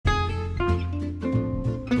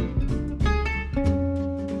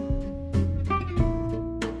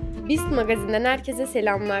BIST Magazin'den herkese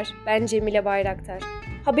selamlar. Ben Cemile Bayraktar.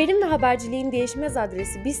 Haberin ve haberciliğin değişmez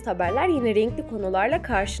adresi BIST Haberler yine renkli konularla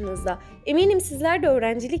karşınızda. Eminim sizler de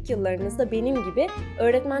öğrencilik yıllarınızda benim gibi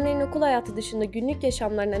öğretmenlerin okul hayatı dışında günlük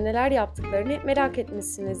yaşamlarına neler yaptıklarını hep merak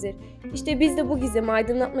etmişsinizdir. İşte biz de bu gizemi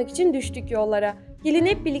aydınlatmak için düştük yollara. Gelin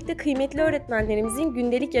hep birlikte kıymetli öğretmenlerimizin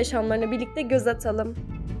gündelik yaşamlarına birlikte göz atalım.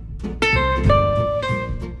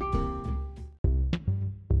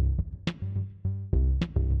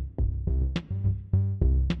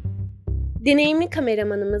 Deneyimli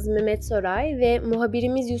kameramanımız Mehmet Soray ve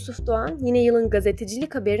muhabirimiz Yusuf Doğan yine yılın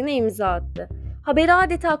gazetecilik haberine imza attı. Haberi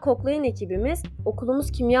adeta koklayan ekibimiz,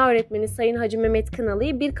 okulumuz kimya öğretmeni Sayın Hacı Mehmet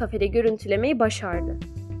Kınalı'yı bir kafede görüntülemeyi başardı.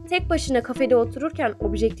 Tek başına kafede otururken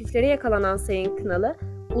objektiflere yakalanan Sayın Kınalı,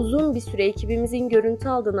 uzun bir süre ekibimizin görüntü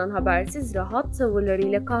aldığından habersiz rahat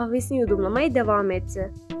tavırlarıyla kahvesini yudumlamaya devam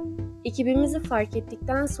etti. Ekibimizi fark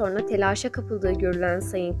ettikten sonra telaşa kapıldığı görülen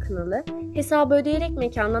Sayın Kınalı, hesabı ödeyerek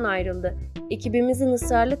mekandan ayrıldı. Ekibimizin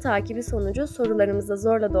ısrarlı takibi sonucu sorularımıza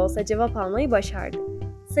zorla da olsa cevap almayı başardı.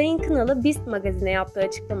 Sayın Kınalı, BIST Magazin'e yaptığı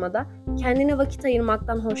açıklamada kendine vakit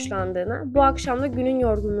ayırmaktan hoşlandığını, bu akşam da günün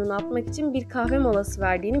yorgunluğunu atmak için bir kahve molası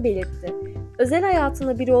verdiğini belirtti. Özel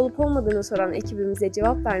hayatında biri olup olmadığını soran ekibimize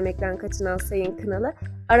cevap vermekten kaçınan Sayın Kınalı,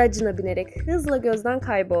 aracına binerek hızla gözden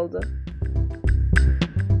kayboldu.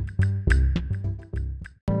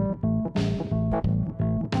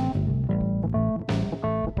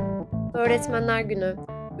 Öğretmenler Günü.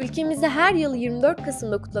 Ülkemizde her yıl 24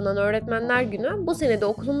 Kasım'da kutlanan Öğretmenler Günü, bu sene de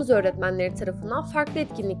okulumuz öğretmenleri tarafından farklı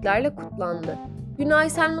etkinliklerle kutlandı. Günü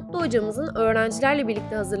Aysel Mutlu hocamızın öğrencilerle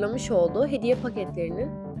birlikte hazırlamış olduğu hediye paketlerinin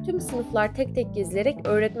tüm sınıflar tek tek gezilerek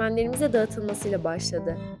öğretmenlerimize dağıtılmasıyla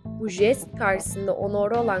başladı. Bu jest karşısında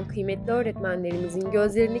onuru olan kıymetli öğretmenlerimizin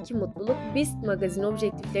gözlerindeki mutluluk BIST Magazin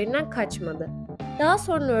objektiflerinden kaçmadı. Daha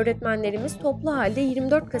sonra öğretmenlerimiz toplu halde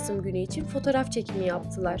 24 Kasım günü için fotoğraf çekimi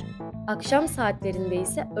yaptılar. Akşam saatlerinde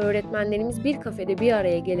ise öğretmenlerimiz bir kafede bir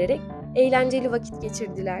araya gelerek eğlenceli vakit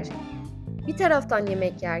geçirdiler. Bir taraftan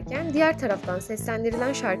yemek yerken diğer taraftan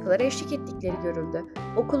seslendirilen şarkılara eşlik ettikleri görüldü.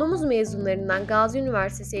 Okulumuz mezunlarından Gazi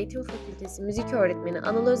Üniversitesi Eğitim Fakültesi müzik öğretmeni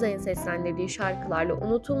Anıl Özay'ın seslendirdiği şarkılarla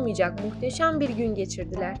unutulmayacak muhteşem bir gün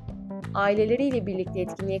geçirdiler. Aileleriyle birlikte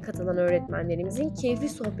etkinliğe katılan öğretmenlerimizin keyifli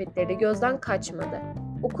sohbetleri de gözden kaçmadı.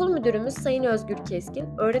 Okul müdürümüz Sayın Özgür Keskin,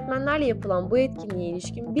 öğretmenlerle yapılan bu etkinliğe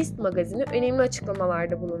ilişkin BIST Magazin'e önemli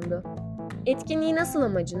açıklamalarda bulundu. Etkinliğin asıl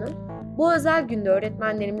amacının, bu özel günde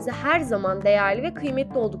öğretmenlerimize her zaman değerli ve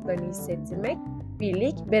kıymetli olduklarını hissettirmek,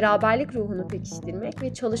 birlik, beraberlik ruhunu pekiştirmek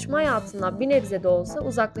ve çalışma hayatından bir nebze de olsa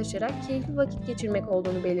uzaklaşarak keyifli vakit geçirmek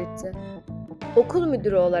olduğunu belirtti. Okul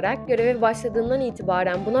müdürü olarak göreve başladığından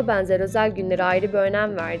itibaren buna benzer özel günlere ayrı bir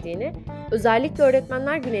önem verdiğini, özellikle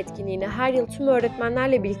Öğretmenler Günü etkinliğini her yıl tüm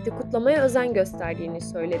öğretmenlerle birlikte kutlamaya özen gösterdiğini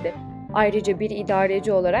söyledi. Ayrıca bir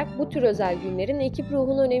idareci olarak bu tür özel günlerin ekip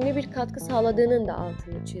ruhuna önemli bir katkı sağladığının da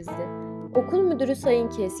altını çizdi. Okul müdürü Sayın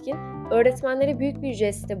Keskin, öğretmenlere büyük bir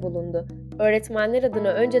jestte bulundu. Öğretmenler adına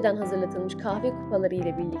önceden hazırlatılmış kahve kupaları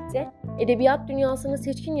ile birlikte edebiyat dünyasının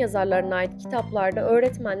seçkin yazarlarına ait kitaplar da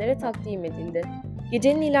öğretmenlere takdim edildi.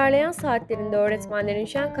 Gecenin ilerleyen saatlerinde öğretmenlerin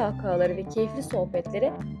şen kahkahaları ve keyifli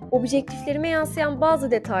sohbetleri objektiflerime yansıyan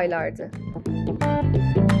bazı detaylardı.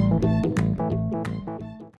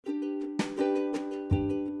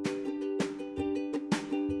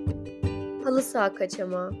 Halı saha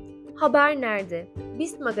kaçamağı. Haber nerede?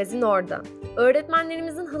 BIST Magazin orada.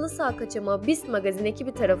 Öğretmenlerimizin halı saha kaçamağı BIST Magazin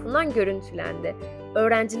ekibi tarafından görüntülendi.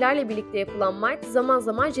 Öğrencilerle birlikte yapılan maç zaman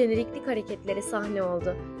zaman jeneriklik hareketlere sahne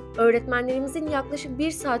oldu. Öğretmenlerimizin yaklaşık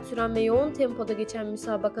 1 saat süren ve yoğun tempoda geçen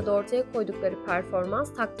müsabakada ortaya koydukları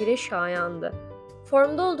performans takdire şayandı.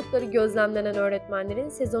 Formda oldukları gözlemlenen öğretmenlerin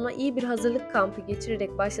sezona iyi bir hazırlık kampı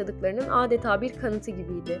geçirerek başladıklarının adeta bir kanıtı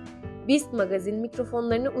gibiydi. BIST Magazin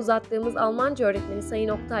mikrofonlarını uzattığımız Almanca öğretmeni Sayın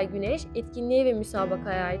Oktay Güneş, etkinliğe ve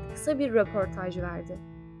müsabakaya ait kısa bir röportaj verdi.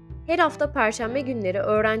 Her hafta Perşembe günleri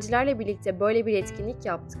öğrencilerle birlikte böyle bir etkinlik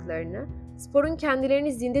yaptıklarını, sporun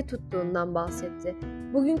kendilerini zinde tuttuğundan bahsetti.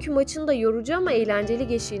 Bugünkü maçın da yorucu ama eğlenceli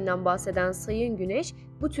geçtiğinden bahseden Sayın Güneş,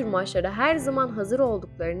 bu tür maçlara her zaman hazır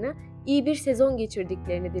olduklarını, iyi bir sezon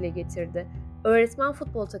geçirdiklerini dile getirdi. Öğretmen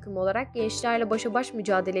futbol takımı olarak gençlerle başa baş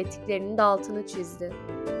mücadele ettiklerinin de altını çizdi.